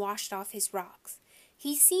bowl and washed off his rocks.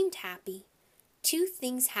 He seemed happy. 2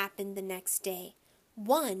 things happened the next day.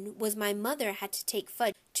 One was my mother had to take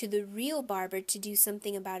Fudge to the real barber to do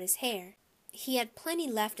something about his hair. He had plenty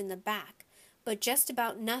left in the back, but just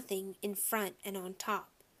about nothing in front and on top.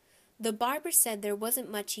 The barber said there wasn't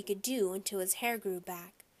much he could do until his hair grew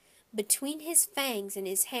back. Between his fangs and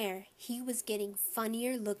his hair, he was getting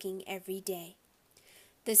funnier looking every day.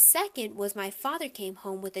 The second was my father came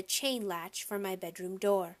home with a chain latch for my bedroom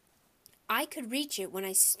door. I could reach it when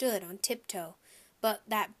I stood on tiptoe, but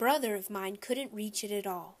that brother of mine couldn't reach it at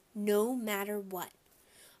all, no matter what.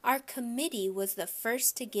 Our committee was the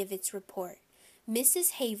first to give its report.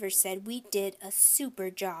 Mrs. Haver said we did a super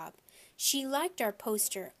job. She liked our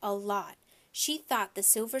poster a lot. She thought the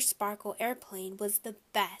silver sparkle airplane was the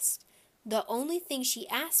best. The only thing she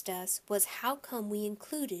asked us was how come we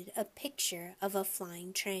included a picture of a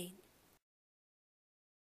flying train.